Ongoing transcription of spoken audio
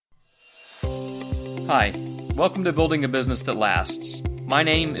Hi, welcome to Building a Business That Lasts. My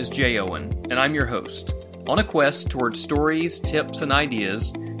name is Jay Owen, and I'm your host, on a quest towards stories, tips, and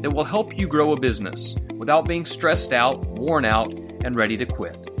ideas that will help you grow a business without being stressed out, worn out, and ready to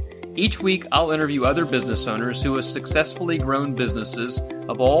quit. Each week, I'll interview other business owners who have successfully grown businesses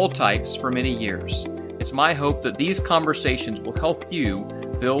of all types for many years. It's my hope that these conversations will help you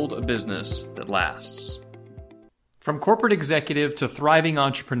build a business that lasts. From corporate executive to thriving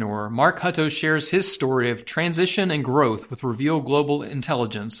entrepreneur, Mark Hutto shares his story of transition and growth with Reveal Global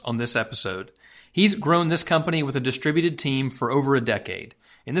Intelligence on this episode. He's grown this company with a distributed team for over a decade.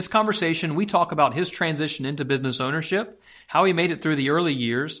 In this conversation, we talk about his transition into business ownership, how he made it through the early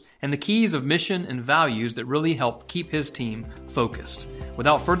years, and the keys of mission and values that really help keep his team focused.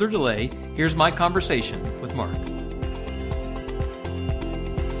 Without further delay, here's my conversation with Mark.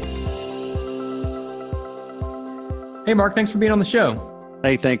 Hey, Mark, thanks for being on the show.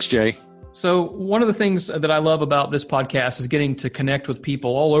 Hey, thanks, Jay. So one of the things that I love about this podcast is getting to connect with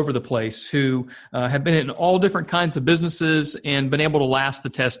people all over the place who have been in all different kinds of businesses and been able to last the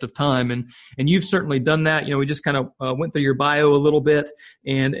test of time. And you've certainly done that. You know, we just kind of went through your bio a little bit.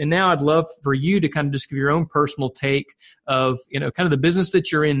 And now I'd love for you to kind of just give your own personal take of, you know, kind of the business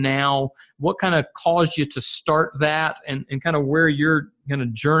that you're in now, what kind of caused you to start that and kind of where your kind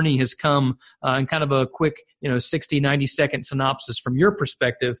of journey has come and kind of a quick, 60, 90 second synopsis from your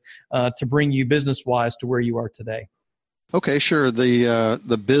perspective to bring you business-wise to where you are today. Okay, sure.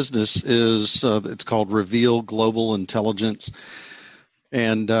 The business is, it's called Reveal Global Intelligence.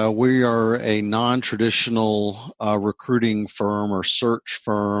 And we are a non-traditional recruiting firm or search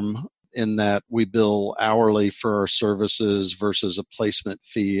firm in that we bill hourly for our services versus a placement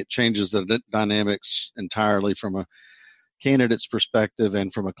fee. It changes the dynamics entirely from a candidate's perspective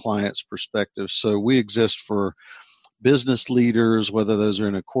and from a client's perspective. So we exist for business leaders, whether those are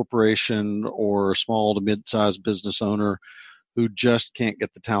in a corporation or a small to mid-sized business owner who just can't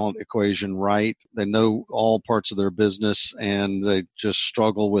get the talent equation right. They know all parts of their business and they just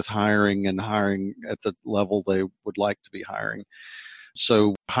struggle with hiring and hiring at the level they would like to be hiring.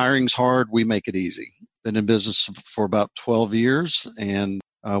 So hiring's hard. We make it easy. Been in business for about 12 years, and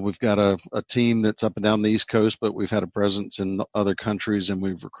we've got a team that's up and down the East Coast, but we've had a presence in other countries, and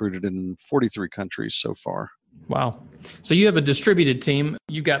we've recruited in 43 countries so far. Wow. So you have a distributed team.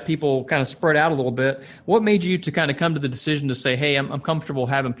 You've got people kind of spread out a little bit. What made you to kind of come to the decision to say, hey, I'm comfortable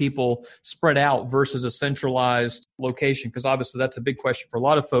having people spread out versus a centralized location? Because obviously that's a big question for a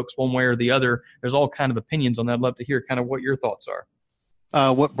lot of folks, one way or the other. There's all kind of opinions on that. I'd love to hear kind of what your thoughts are.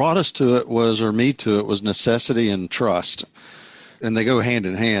 What brought us to it was necessity and trust. And they go hand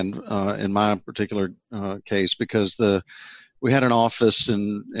in hand in my particular case, because we had an office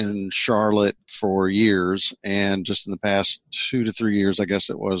in Charlotte for years, and just in the past 2 to 3 years, I guess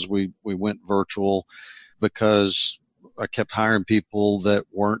it was, we went virtual because I kept hiring people that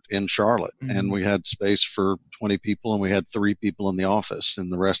weren't in Charlotte, and we had space for 20 people, and we had 3 people in the office,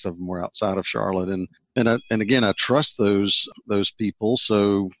 and the rest of them were outside of Charlotte. And again, I trust those people.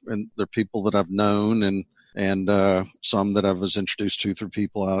 So, and they're people that I've known and some that I was introduced to through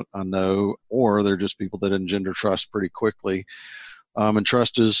people I know, or they're just people that engender trust pretty quickly. And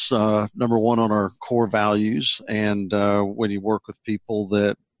trust is number one on our core values. And when you work with people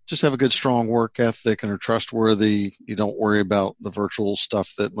that just have a good, strong work ethic and are trustworthy, you don't worry about the virtual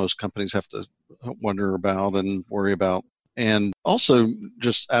stuff that most companies have to wonder about and worry about. And also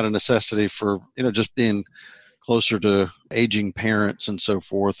just out of necessity for, just being closer to aging parents and so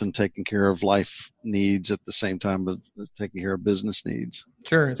forth, and taking care of life needs at the same time of taking care of business needs.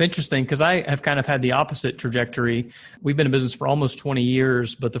 Sure. It's interesting because I have kind of had the opposite trajectory. We've been in business for almost 20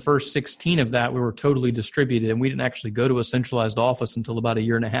 years, but the first 16 of that, we were totally distributed, and we didn't actually go to a centralized office until about a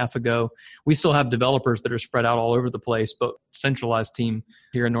year and a half ago. We still have developers that are spread out all over the place, but centralized team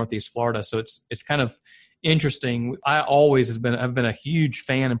here in Northeast Florida. So it's kind of interesting. I always have been a huge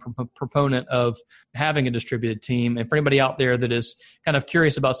fan and proponent of having a distributed team. And for anybody out there that is kind of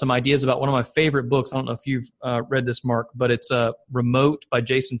curious about some ideas about one of my favorite books, I don't know if you've read this, Mark, but it's Remote by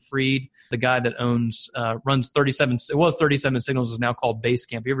Jason Fried, the guy that runs 37 Signals, is now called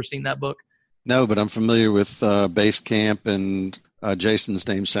Basecamp. Have you ever seen that book? No, but I'm familiar with Basecamp, and Jason's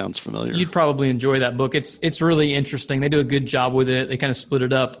name sounds familiar. You'd probably enjoy that book. It's really interesting. They do a good job with it. They kind of split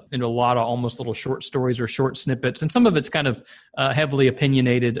it up into a lot of almost little short stories or short snippets. And some of it's kind of heavily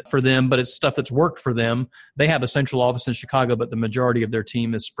opinionated for them, but it's stuff that's worked for them. They have a central office in Chicago, but the majority of their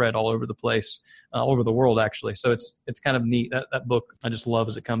team is spread all over the place, all over the world, actually. So it's kind of neat. That book I just love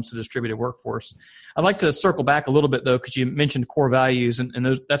as it comes to distributed workforce. I'd like to circle back a little bit, though, because you mentioned core values, and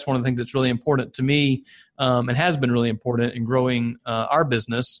that's one of the things that's really important to me and has been really important in growing our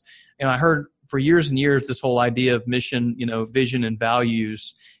business. And I heard for years and years, this whole idea of mission, vision and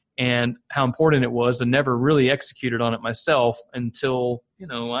values, and how important it was, and never really executed on it myself until, I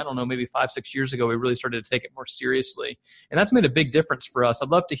don't know, maybe 5-6 years ago, we really started to take it more seriously. And that's made a big difference for us. I'd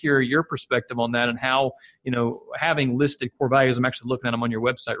love to hear your perspective on that and how, having listed core values, I'm actually looking at them on your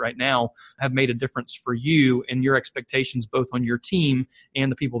website right now, have made a difference for you and your expectations, both on your team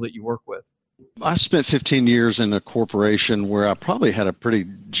and the people that you work with. I spent 15 years in a corporation where I probably had a pretty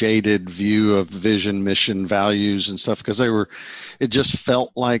jaded view of vision, mission, values and stuff, because it just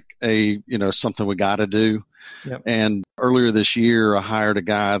felt like something we got to do. Yep. And earlier this year, I hired a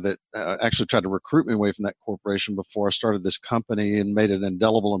guy that actually tried to recruit me away from that corporation before I started this company, and made an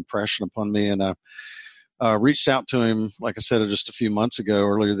indelible impression upon me. And I reached out to him, like I said, just a few months ago,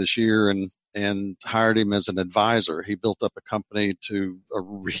 earlier this year, and hired him as an advisor. He built up a company to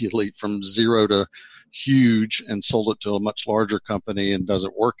really from zero to huge, and sold it to a much larger company, and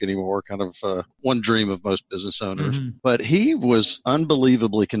doesn't work anymore, kind of one dream of most business owners. Mm-hmm. But he was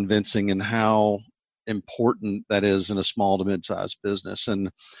unbelievably convincing in how important that is in a small to mid-sized business.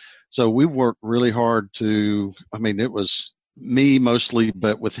 And so we worked really hard it was me mostly,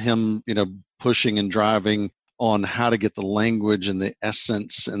 but with him, pushing and driving on how to get the language and the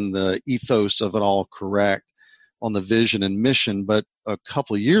essence and the ethos of it all correct on the vision and mission. But a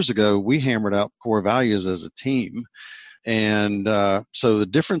couple of years ago, we hammered out core values as a team. And so the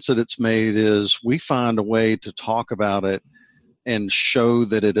difference that it's made is we find a way to talk about it and show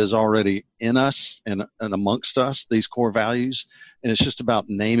that it is already in us and amongst us, these core values. And it's just about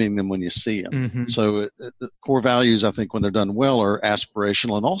naming them when you see them. Mm-hmm. So the core values, I think, when they're done well, are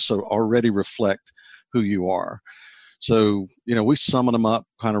aspirational and also already reflect who you are. So, we summon them up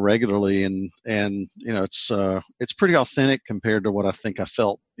kind of regularly, and it's pretty authentic compared to what I think I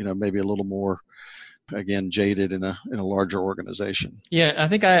felt, maybe a little more, again, jaded in a larger organization. Yeah, I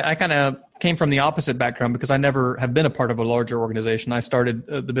think I kind of came from the opposite background, because I never have been a part of a larger organization. I started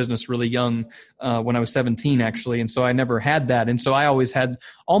the business really young, when I was 17, actually. And so I never had that. And so I always had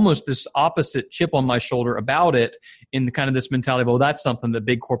almost this opposite chip on my shoulder about it, in the kind of this mentality of, well, that's something that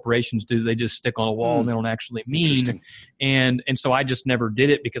big corporations do. They just stick on a wall and they don't actually mean. And so I just never did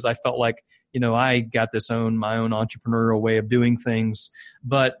it, because I felt like, I got my own entrepreneurial way of doing things.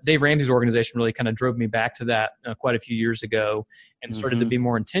 But Dave Ramsey's organization really kind of drove me back to that quite a few years ago, and started to be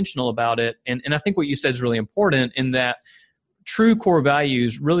more intentional about it. And I think what you said is really important, in that true core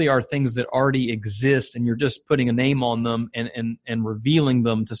values really are things that already exist, and you're just putting a name on them and revealing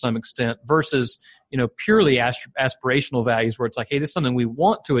them to some extent, versus, purely aspirational values, where it's like, hey, this is something we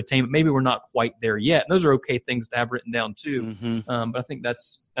want to attain, but maybe we're not quite there yet. And those are okay things to have written down too. Mm-hmm. But I think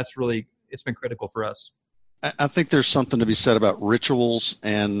that's really, it's been critical for us. I think there's something to be said about rituals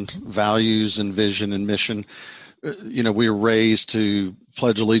and values and vision and mission. We were raised to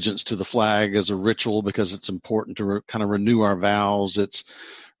pledge allegiance to the flag as a ritual, because it's important to kind of renew our vows.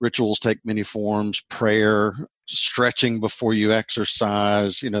 Rituals take many forms: prayer, stretching before you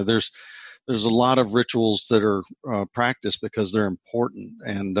exercise. There's a lot of rituals that are practiced because they're important.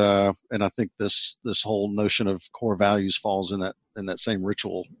 And I think this whole notion of core values falls in that same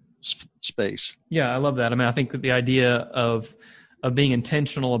ritual space. Yeah, I love that. I think that the idea of being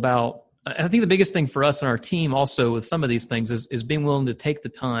intentional about, I think the biggest thing for us and our team also with some of these things is being willing to take the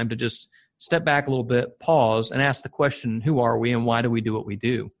time to just step back a little bit, pause, and ask the question, who are we and why do we do what we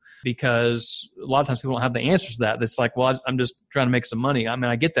do? Because a lot of times people don't have the answers to that. It's like, well, I'm just trying to make some money.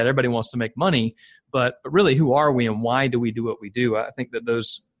 I get that everybody wants to make money, but really, who are we and why do we do what we do? I think that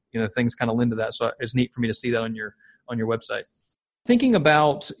those things kind of lend to that. So it's neat for me to see that on your website. Thinking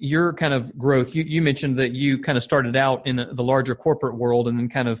about your kind of growth, you mentioned that you kind of started out in the larger corporate world and then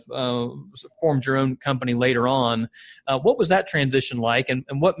kind of formed your own company later on. What was that transition like? And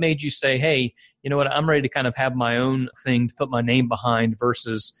what made you say, hey, you know what, I'm ready to kind of have my own thing to put my name behind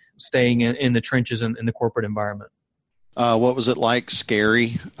versus staying in the trenches in the corporate environment? What was it like?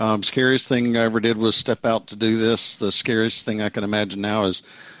 Scary. Scariest thing I ever did was step out to do this. The scariest thing I can imagine now is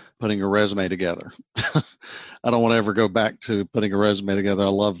putting a resume together. I don't want to ever go back to putting a resume together. I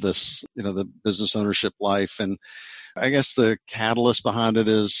love this, the business ownership life. And I guess the catalyst behind it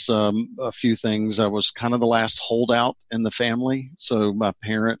is a few things. I was kind of the last holdout in the family. So my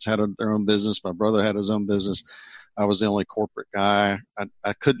parents had their own business. My brother had his own business. I was the only corporate guy.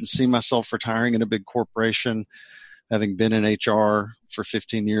 I couldn't see myself retiring in a big corporation. Having been in HR for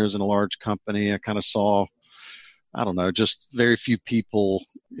 15 years in a large company, I kind of saw, I don't know, just very few people,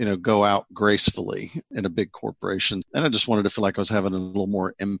 go out gracefully in a big corporation. And I just wanted to feel like I was having a little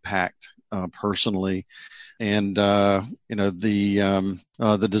more impact personally. And, the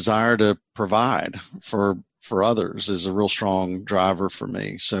desire to provide for others is a real strong driver for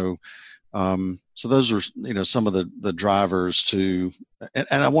me. So So those are, some of the drivers to, and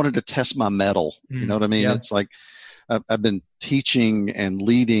I wanted to test my mettle. You know what I mean? Yeah. It's like I've been teaching and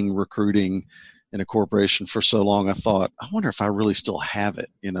leading recruiting in a corporation for so long. I thought, I wonder if I really still have it,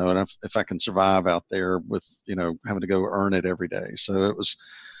 and if I can survive out there with, having to go earn it every day. So it was,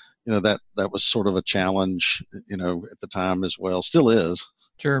 that was sort of a challenge, at the time as well. Still is.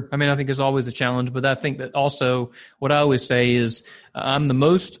 Sure. I mean, I think there's always a challenge, but I think that also what I always say is I'm the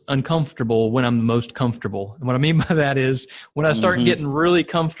most uncomfortable when I'm the most comfortable. And what I mean by that is when I start getting really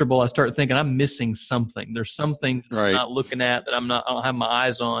comfortable, I start thinking I'm missing something. There's something that I'm not looking at, that I don't have my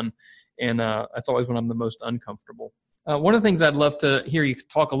eyes on. And that's always when I'm the most uncomfortable. One of the things I'd love to hear you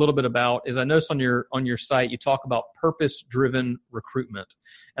talk a little bit about is I noticed on your site, you talk about purpose-driven recruitment.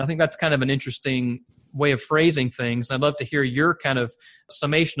 And I think that's kind of an interesting way of phrasing things. I'd love to hear your kind of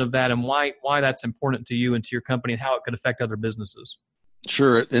summation of that and why that's important to you and to your company and how it could affect other businesses.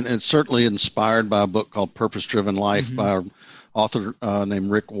 Sure. And it's certainly inspired by a book called Purpose Driven Life by an author named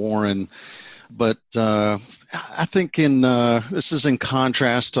Rick Warren. But I think this is in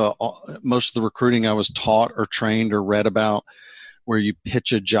contrast to most of the recruiting I was taught or trained or read about, where you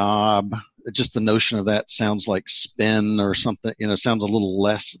pitch a job. Just the notion of that sounds like spin or something, sounds a little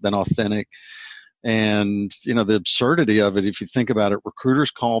less than authentic. And, the absurdity of it, if you think about it, recruiters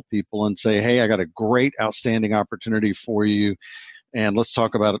call people and say, hey, I got a great, outstanding opportunity for you. And let's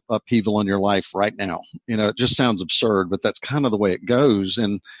talk about upheaval in your life right now. It just sounds absurd, but that's kind of the way it goes.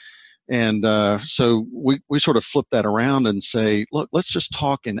 And so we sort of flip that around and say, look, let's just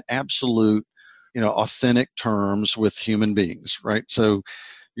talk in absolute, authentic terms with human beings, right? So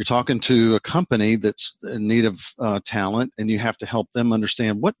you're talking to a company that's in need of talent, and you have to help them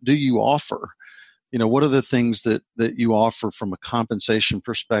understand, what do you offer? What are the things that you offer from a compensation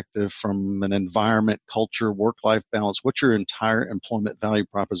perspective, from an environment, culture, work-life balance? What's your entire employment value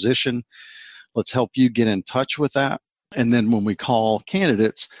proposition? Let's help you get in touch with that. And then when we call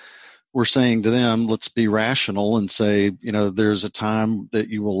candidates, we're saying to them, let's be rational and say, there's a time that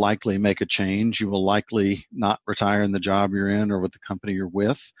you will likely make a change. You will likely not retire in the job you're in or with the company you're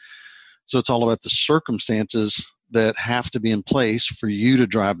with. So it's all about the circumstances that have to be in place for you to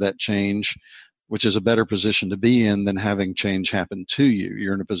drive that change, which is a better position to be in than having change happen to you.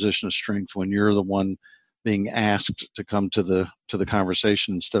 You're in a position of strength when you're the one being asked to come to the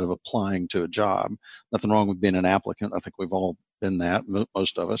conversation instead of applying to a job. Nothing wrong with being an applicant. I think we've all been that,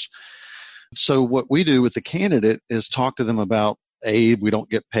 most of us. So what we do with the candidate is talk to them about, A, we don't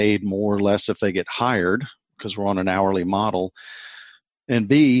get paid more or less if they get hired because we're on an hourly model. And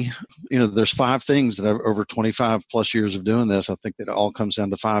B, there's 5 things that I've, over 25 plus years of doing this, I think that it all comes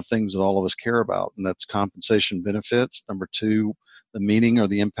down to 5 things that all of us care about. And that's compensation, benefits. Number 2, the meaning or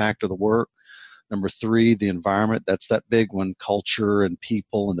the impact of the work. Number 3, the environment. That's that big one, culture and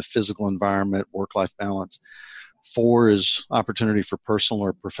people and the physical environment, work-life balance. 4 is opportunity for personal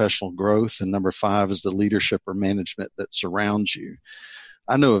or professional growth. And number 5 is the leadership or management that surrounds you.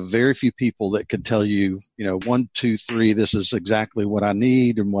 I know of very few people that could tell you, 1, 2, 3, this is exactly what I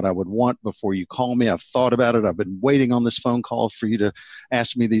need and what I would want before you call me. I've thought about it. I've been waiting on this phone call for you to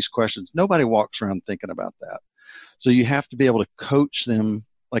ask me these questions. Nobody walks around thinking about that. So you have to be able to coach them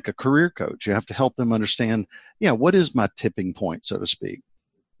like a career coach. You have to help them understand, what is my tipping point, so to speak?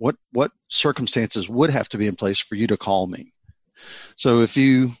 What circumstances would have to be in place for you to call me? So if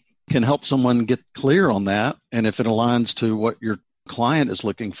you can help someone get clear on that, and if it aligns to what your client is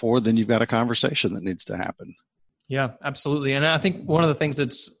looking for, then you've got a conversation that needs to happen. Yeah, absolutely. And I think one of the things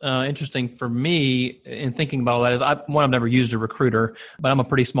that's interesting for me in thinking about all that is, I've never used a recruiter, but I'm a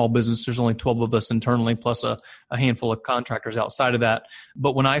pretty small business. There's only 12 of us internally, plus a handful of contractors outside of that.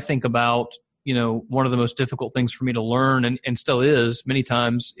 But when I think about, one of the most difficult things for me to learn, and still is many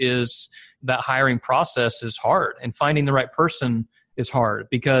times, is that hiring process is hard, and finding the right person is hard,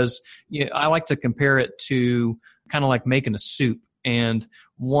 because I like to compare it to kind of like making a soup. And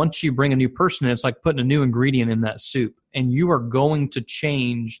once you bring a new person in, it's like putting a new ingredient in that soup, and you are going to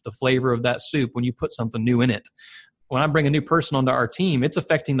change the flavor of that soup when you put something new in it. When I bring a new person onto our team, it's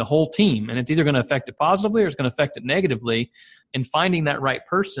affecting the whole team, and it's either going to affect it positively or it's going to affect it negatively. And finding that right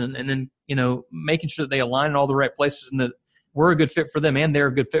person, and then, making sure that they align in all the right places and that we're a good fit for them and they're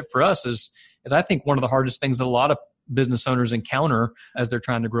a good fit for us is I think one of the hardest things that a lot of business owners encounter as they're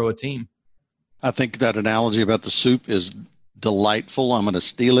trying to grow a team. I think that analogy about the soup is delightful. I'm going to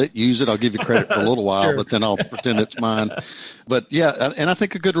steal it, use it. I'll give you credit for a little while, Sure. But then I'll pretend it's mine. But yeah, and I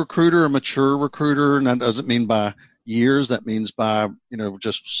think a good recruiter, a mature recruiter, and that doesn't mean by years, that means by,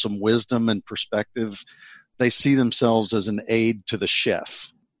 just some wisdom and perspective. They see themselves as an aid to the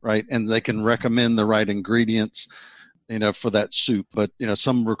chef, right? And they can recommend the right ingredients for that soup. But,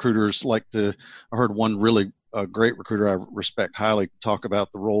 some recruiters I heard one really great recruiter I respect highly talk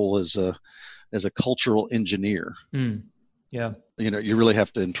about the role as a cultural engineer. Yeah. You really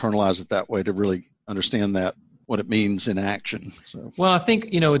have to internalize it that way to really understand what it means in action. So. Well, I think,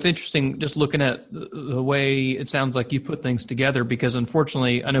 it's interesting just looking at the way it sounds like you put things together, because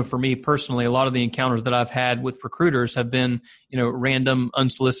unfortunately, I know for me personally, a lot of the encounters that I've had with recruiters have been, random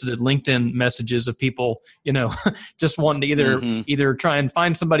unsolicited LinkedIn messages of people, just wanting to either try and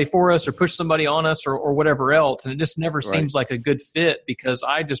find somebody for us or push somebody on us or whatever else. And it just never seems like a good fit, because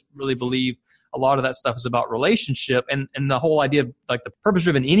I just really believe a lot of that stuff is about relationship, and the whole idea of like the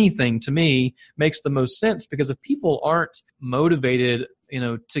purpose-driven anything to me makes the most sense, because if people aren't motivated,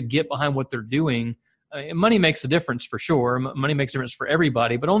 to get behind what they're doing, money makes a difference for sure. Money makes a difference for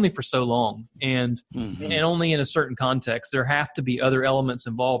everybody, but only for so long, and only in a certain context. There have to be other elements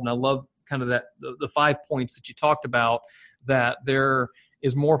involved, and I love kind of that the 5 points that you talked about, that there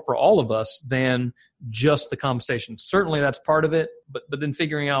is more for all of us than just the compensation. Certainly that's part of it, but then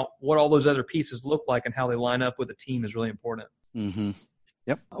figuring out what all those other pieces look like and how they line up with a team is really important. Mm-hmm.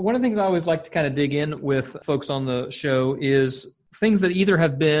 Yep. One of the things I always like to kind of dig in with folks on the show is things that either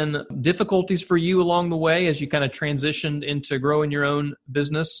have been difficulties for you along the way as you kind of transitioned into growing your own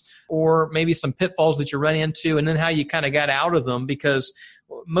business, or maybe some pitfalls that you run into, and then how you kind of got out of them, because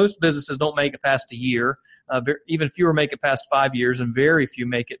most businesses don't make it past a year. Even fewer make it past 5 years, and very few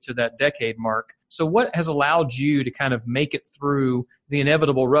make it to that decade mark. So what has allowed you to kind of make it through the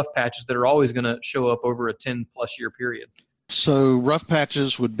inevitable rough patches that are always going to show up over a 10-plus year period? So rough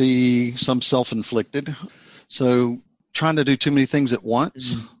patches would be some self-inflicted. So trying to do too many things at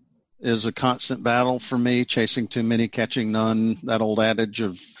once is a constant battle for me. Chasing too many, catching none, that old adage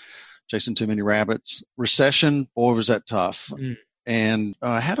of chasing too many rabbits. Recession, boy, was that tough. And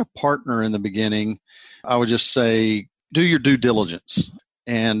I had a partner in the beginning. I would just say, do your due diligence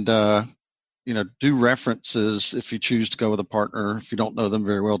and, do references if you choose to go with a partner. If you don't know them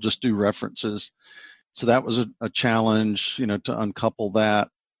very well, just do references. So that was a challenge, to uncouple that,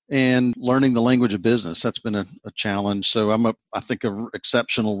 and learning the language of business. That's been a challenge. So I think an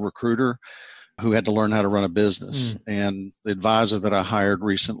exceptional recruiter who had to learn how to run a business. And the advisor that I hired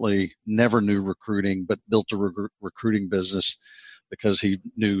recently never knew recruiting, but built a recruiting business because he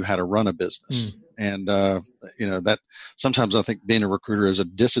knew how to run a business. And, that sometimes I think being a recruiter is a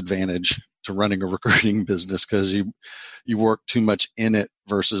disadvantage to running a recruiting business, because you work too much in it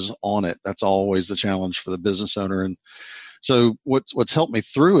versus on it. That's always the challenge for the business owner. And so what's helped me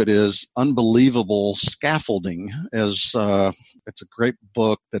through it is unbelievable scaffolding. It's a great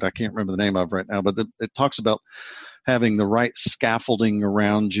book that I can't remember the name of right now, but it talks about having the right scaffolding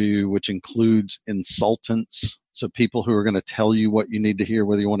around you, which includes insultants. So people who are going to tell you what you need to hear,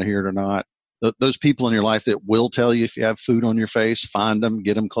 whether you want to hear it or not. Those people in your life that will tell you if you have food on your face, find them,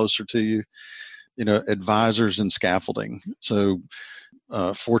 get them closer to you. Advisors and scaffolding. So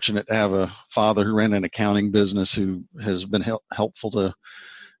fortunate to have a father who ran an accounting business who has been helpful to,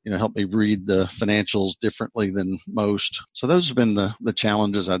 help me read the financials differently than most. So those have been the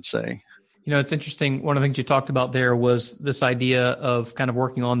challenges, I'd say. It's interesting. One of the things you talked about there was this idea of kind of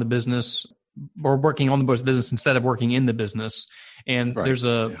working on the business, or working on the business instead of working in the business. And there's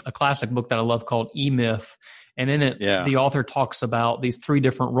a classic book that I love called E-Myth. And in it, the author talks about these 3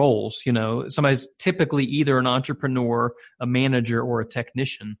 different roles. Somebody's typically either an entrepreneur, a manager, or a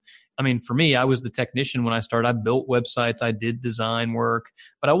technician. I mean, for me, I was the technician when I started. I built websites, I did design work,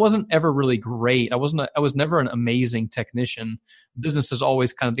 but I wasn't ever really great. I was never an amazing technician. Business is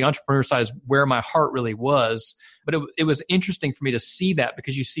always kind of, the entrepreneur side is where my heart really was. But it was interesting for me to see that,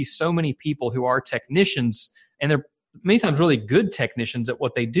 because you see so many people who are technicians, and they're many times really good technicians at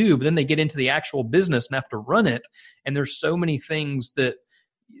what they do, but then they get into the actual business and have to run it. And there's so many things that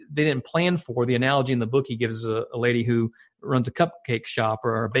they didn't plan for. The analogy in the book he gives a lady who runs a cupcake shop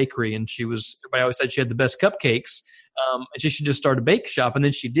or a bakery, and everybody always said she had the best cupcakes, and she should just start a bake shop. And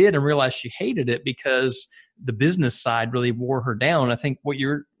then she did, and realized she hated it because the business side really wore her down. I think what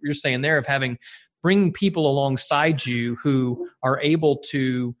you're saying there of bringing people alongside you who are able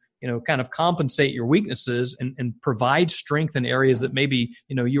to, kind of compensate your weaknesses and provide strength in areas that maybe,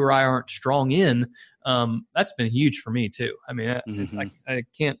 you or I aren't strong in. That's been huge for me too. I mean, I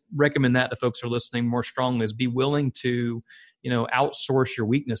can't recommend that to folks who are listening more strongly, is be willing to, outsource your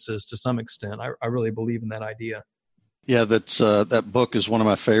weaknesses to some extent. I really believe in that idea. Yeah, that book is one of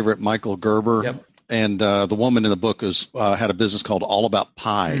my favorite, Michael Gerber. Yep. And the woman in the book had a business called All About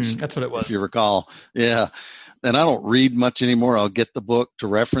Pies. That's what it was. If you recall. Yeah. And I don't read much anymore. I'll get the book to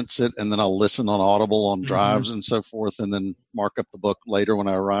reference it, and then I'll listen on Audible on drives and so forth, and then mark up the book later when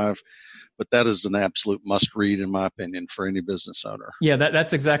I arrive. but that is an absolute must read, in my opinion, for any business owner. Yeah,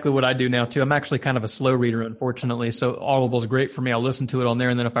 that's exactly what I do now too. I'm actually kind of a slow reader, unfortunately. So Audible is great for me. I'll listen to it on there.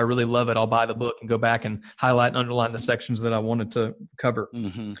 And then if I really love it, I'll buy the book and go back and highlight and underline the sections that I wanted to cover.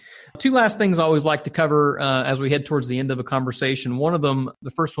 Mm-hmm. Two last things I always like to cover as we head towards the end of a conversation. One of them,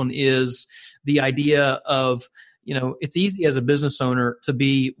 the first one, is the idea of, it's easy as a business owner to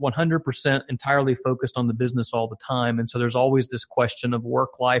be 100% entirely focused on the business all the time. And so there's always this question of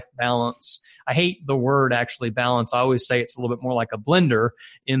work-life balance. I hate the word actually balance. I always say it's a little bit more like a blender,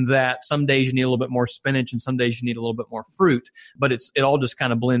 in that some days you need a little bit more spinach and some days you need a little bit more fruit, but it all just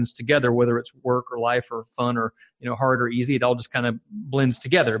kind of blends together, whether it's work or life or fun or, hard or easy, it all just kind of blends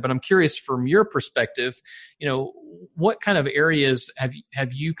together. But I'm curious from your perspective, what kind of areas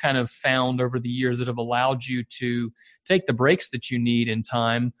have you kind of found over the years that have allowed you to take the breaks that you need in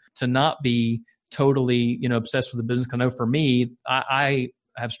time to not be totally, obsessed with the business? I know for me, I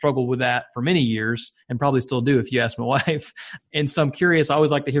have struggled with that for many years and probably still do if you ask my wife. And so I'm curious, I always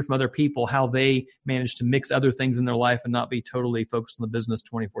like to hear from other people how they manage to mix other things in their life and not be totally focused on the business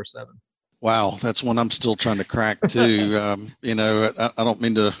 24/7. Wow, that's one I'm still trying to crack too. I don't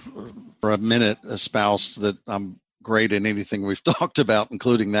mean to for a minute espouse that I'm great in anything we've talked about,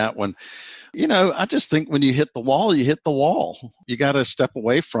 including that one. I just think when you hit the wall, you hit the wall. You got to step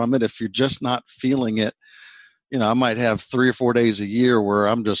away from it if you're just not feeling it. I might have 3 or 4 days a year where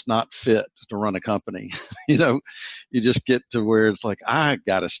I'm just not fit to run a company. You just get to where it's like, I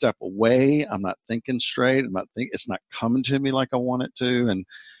got to step away. I'm not thinking straight. It's not coming to me like I want it to. And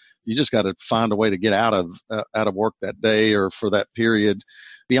you just got to find a way to get out of work that day or for that period.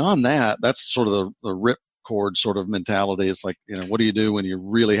 Beyond that, that's sort of the rip cord sort of mentality. It's like, what do you do when you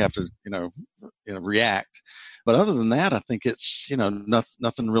really have to, react? But other than that, I think it's,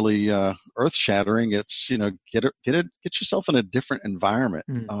 nothing really earth shattering. It's, get yourself in a different environment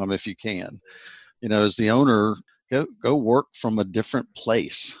if you can. As the owner, go work from a different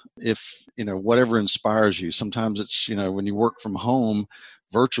place. If, whatever inspires you. Sometimes it's, when you work from home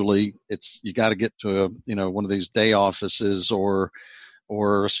virtually, you got to get to one of these day offices or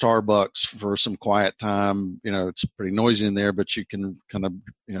a Starbucks for some quiet time. It's pretty noisy in there, but you can kind of,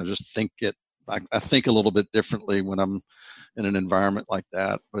 just think it. I think a little bit differently when I'm in an environment like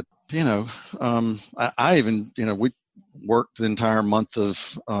that. But, I even, we worked the entire month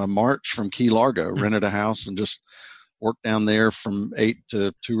of March from Key Largo, rented a house and just worked down there from 8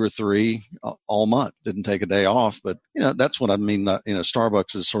 to 2 or 3 all month. Didn't take a day off, but, that's what I mean.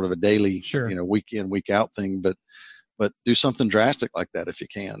 Starbucks is sort of a daily, week in, week out thing, but do something drastic like that if you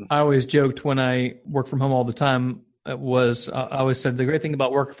can. I always joked when I work from home all the time, I always said the great thing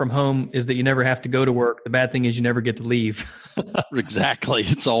about working from home is that you never have to go to work. The bad thing is you never get to leave. Exactly.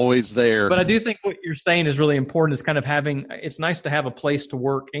 It's always there. But I do think what you're saying is really important. Is kind of it's nice to have a place to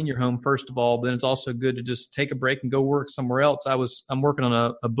work in your home, first of all, but then it's also good to just take a break and go work somewhere else. I'm working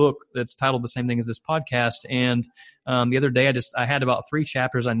on a book that's titled the same thing as this podcast. And the other day I had about 3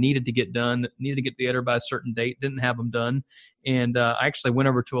 chapters I needed to get done, needed to get together by a certain date, didn't have them done. And I actually went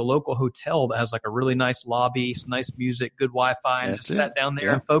over to a local hotel that has like a really nice lobby, some nice music, good Wi-Fi, and just sat down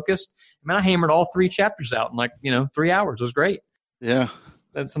there and focused. I mean, I hammered all 3 chapters out in 3 hours. It was great. Yeah.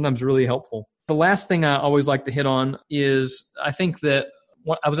 That's sometimes really helpful. The last thing I always like to hit on is I think that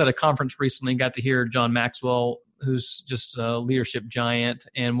I was at a conference recently and got to hear John Maxwell, who's just a leadership giant.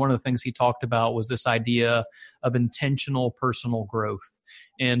 And one of the things he talked about was this idea of intentional personal growth.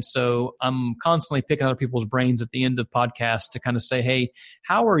 And so I'm constantly picking other people's brains at the end of podcasts to kind of say, hey,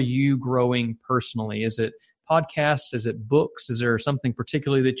 how are you growing personally? Is it podcasts? Is it books? Is there something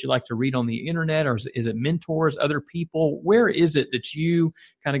particularly that you like to read on the internet? Or is it mentors, other people? Where is it that you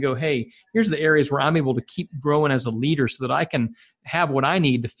kind of go, hey, here's the areas where I'm able to keep growing as a leader so that I can have what I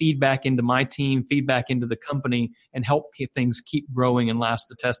need to feed back into my team, feed back into the company, and help things keep growing and last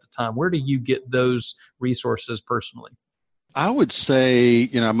the test of time? Where do you get those resources personally? I would say,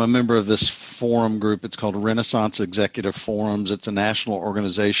 I'm a member of this forum group. It's called Renaissance Executive Forums. It's a national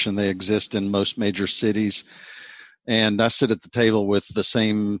organization. They exist in most major cities. And I sit at the table with the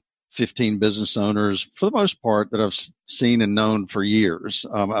same 15 business owners, for the most part, that I've seen and known for years.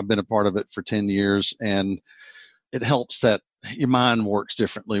 I've been a part of it for 10 years, and it helps that your mind works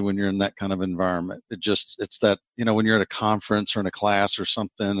differently when you're in that kind of environment. It's that, when you're at a conference or in a class or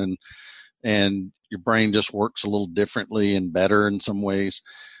something, and your brain just works a little differently and better in some ways.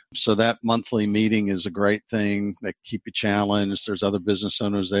 So that monthly meeting is a great thing. They keep you challenged. There's other business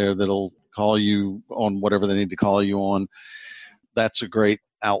owners there that'll call you on whatever they need to call you on. That's a great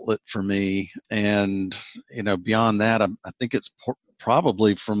outlet for me. And, beyond that, I think it's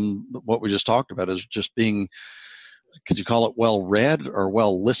probably from what we just talked about, is just being could you call it well read or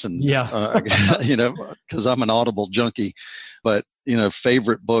well listened? Yeah. Because I'm an Audible junkie. But,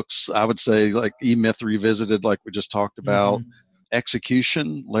 favorite books, I would say like E-Myth Revisited, like we just talked about. Mm-hmm.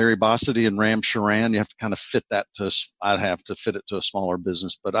 Execution, Larry Bossidy and Ram Charan. You have to kind of fit that I'd have to fit it to a smaller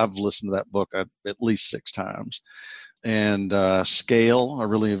business, but I've listened to that book at least 6 times. And Scale, I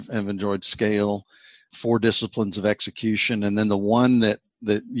really have enjoyed Scale. 4 Disciplines of Execution. And then the one that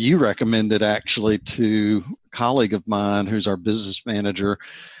you recommended actually to a colleague of mine who's our business manager,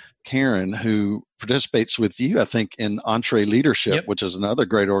 Karen, who participates with you, I think, in Entree Leadership, yep. which is another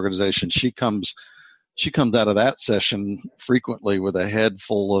great organization. She comes out of that session frequently with a head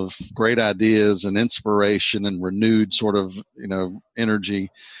full of great ideas and inspiration and renewed sort of, energy.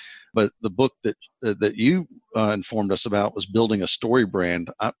 But the book that you informed us about was Building a Story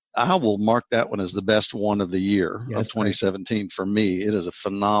Brand. I will mark that one as the best one of the year of 2017 for me. It is a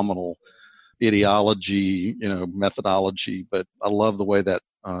phenomenal ideology, methodology. But I love the way that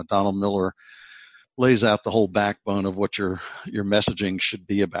Donald Miller lays out the whole backbone of what your messaging should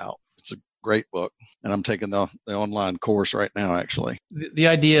be about. It's a great book, and I'm taking the online course right now, actually. The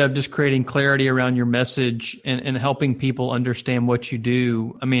idea of just creating clarity around your message and helping people understand what you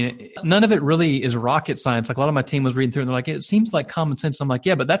do. I mean, none of it really is rocket science. Like a lot of my team was reading through and they're like, it seems like common sense. I'm like,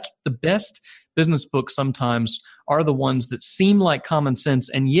 yeah, but that's the best business books sometimes are the ones that seem like common sense,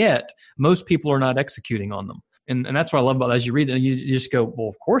 and yet most people are not executing on them. And that's what I love about it. As you read it, you just go, well,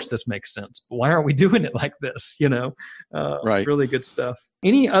 of course this makes sense, but why aren't we doing it like this? Right. Really good stuff.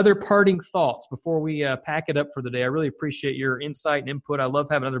 Any other parting thoughts before we pack it up for the day? I really appreciate your insight and input. I love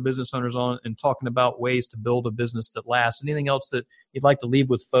having other business owners on and talking about ways to build a business that lasts. Anything else that you'd like to leave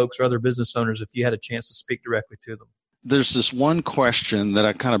with folks or other business owners if you had a chance to speak directly to them? There's this one question that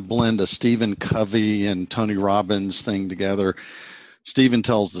I kind of blend a Stephen Covey and Tony Robbins thing together. Stephen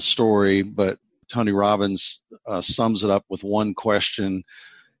tells the story, but Tony Robbins sums it up with one question,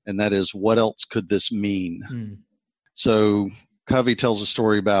 and that is, what else could this mean? So Covey tells a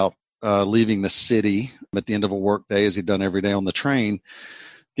story about leaving the city at the end of a work day, as he'd done every day on the train.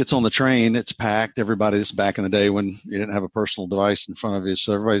 Gets on the train, it's packed. Everybody's back in the day when you didn't have a personal device in front of you,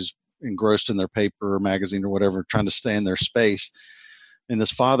 so everybody's engrossed in their paper or magazine or whatever, trying to stay in their space. And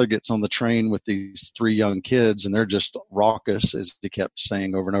this father gets on the train with these 3 young kids, and they're just raucous, as he kept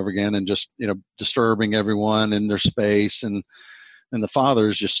saying over and over again, and just, disturbing everyone in their space. And the father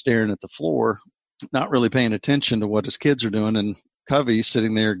is just staring at the floor, not really paying attention to what his kids are doing. And Covey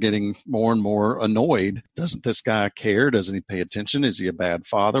sitting there getting more and more annoyed. Doesn't this guy care? Doesn't he pay attention? Is he a bad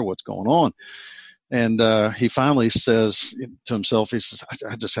father? What's going on? And he finally says to himself, he says,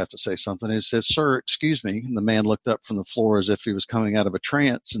 I just have to say something. He says, sir, excuse me. And the man looked up from the floor as if he was coming out of a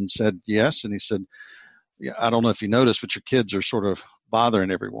trance and said, yes. And he said, yeah, I don't know if you noticed, but your kids are sort of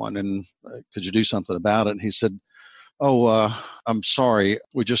bothering everyone. And could you do something about it? And he said, I'm sorry.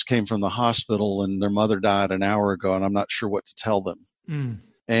 We just came from the hospital and their mother died an hour ago, and I'm not sure what to tell them.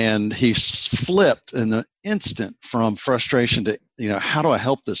 And he flipped in the instant from frustration to, how do I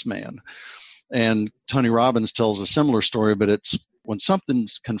help this man? And Tony Robbins tells a similar story, but it's when something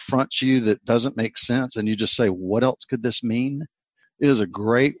confronts you that doesn't make sense and you just say, what else could this mean? It is a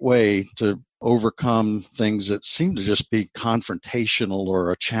great way to overcome things that seem to just be confrontational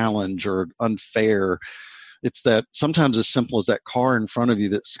or a challenge or unfair. It's that sometimes as simple as that car in front of you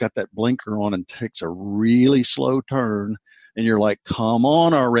that's got that blinker on and takes a really slow turn, and you're like, come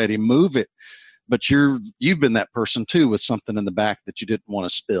on already, move it. But you've been that person too, with something in the back that you didn't want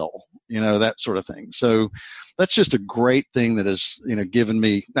to spill, that sort of thing. So that's just a great thing that has, given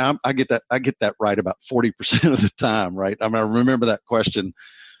me. Now I get that right about 40% of the time, right? I mean, I remember that question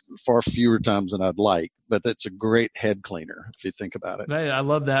far fewer times than I'd like, but that's a great head cleaner if you think about it. I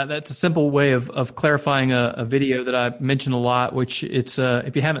love that. That's a simple way of clarifying a video that I mention a lot, which it's,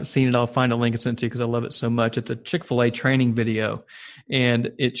 if you haven't seen it, I'll find a link and send it to you because I love it so much. It's a Chick-fil-A training video,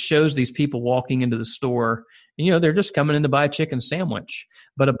 and it shows these people walking into the store, and, they're just coming in to buy a chicken sandwich,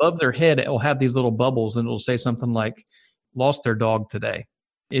 but above their head, it will have these little bubbles, and it'll say something like, lost their dog today,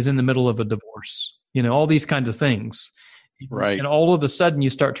 is in the middle of a divorce, all these kinds of things. Right. And all of a sudden you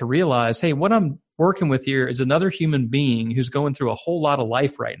start to realize, hey, what I'm working with here is another human being who's going through a whole lot of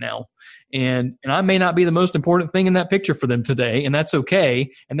life right now. And I may not be the most important thing in that picture for them today, and that's okay.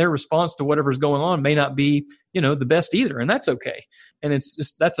 And their response to whatever's going on may not be, the best either, and that's okay. And it's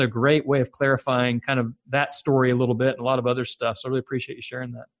just, that's a great way of clarifying kind of that story a little bit and a lot of other stuff. So I really appreciate you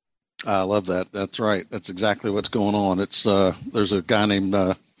sharing that. I love that. That's right. That's exactly what's going on. It's there's a guy named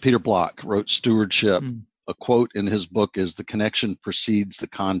Peter Block wrote Stewardship. A quote in his book is, the connection precedes the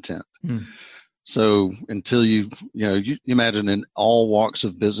content. So until you imagine in all walks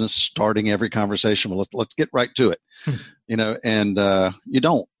of business, starting every conversation, well, let's get right to it, and you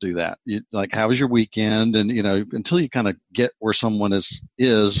don't do that. You, like, how was your weekend? And, until you kind of get where someone is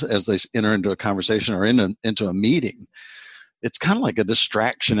as they enter into a conversation or into a meeting, it's kind of like a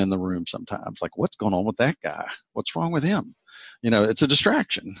distraction in the room sometimes. Like, what's going on with that guy? What's wrong with him? It's a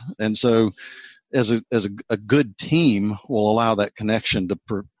distraction. And so as a good team will allow that connection to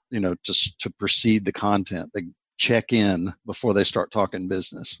just to precede the content. They check in before they start talking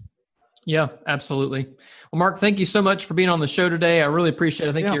business. Yeah, absolutely. Well, Mark, thank you so much for being on the show today. I really appreciate it.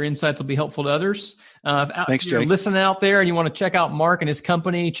 I think your insights will be helpful to others. Thanks, Jay. If you're listening out there and you want to check out Mark and his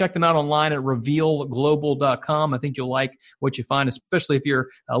company, check them out online at revealglobal.com. I think you'll like what you find, especially if you're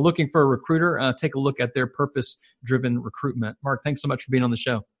looking for a recruiter. Take a look at their purpose-driven recruitment. Mark, thanks so much for being on the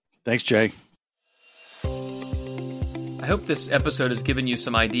show. Thanks, Jay. I hope this episode has given you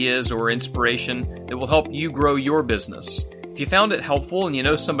some ideas or inspiration that will help you grow your business. If you found it helpful and you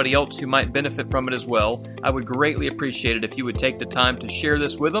know somebody else who might benefit from it as well, I would greatly appreciate it if you would take the time to share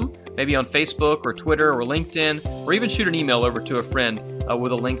this with them, maybe on Facebook or Twitter or LinkedIn, or even shoot an email over to a friend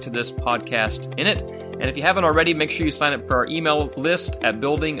with a link to this podcast in it. And if you haven't already, make sure you sign up for our email list at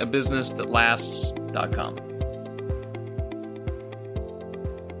buildingabusinessthatlasts.com.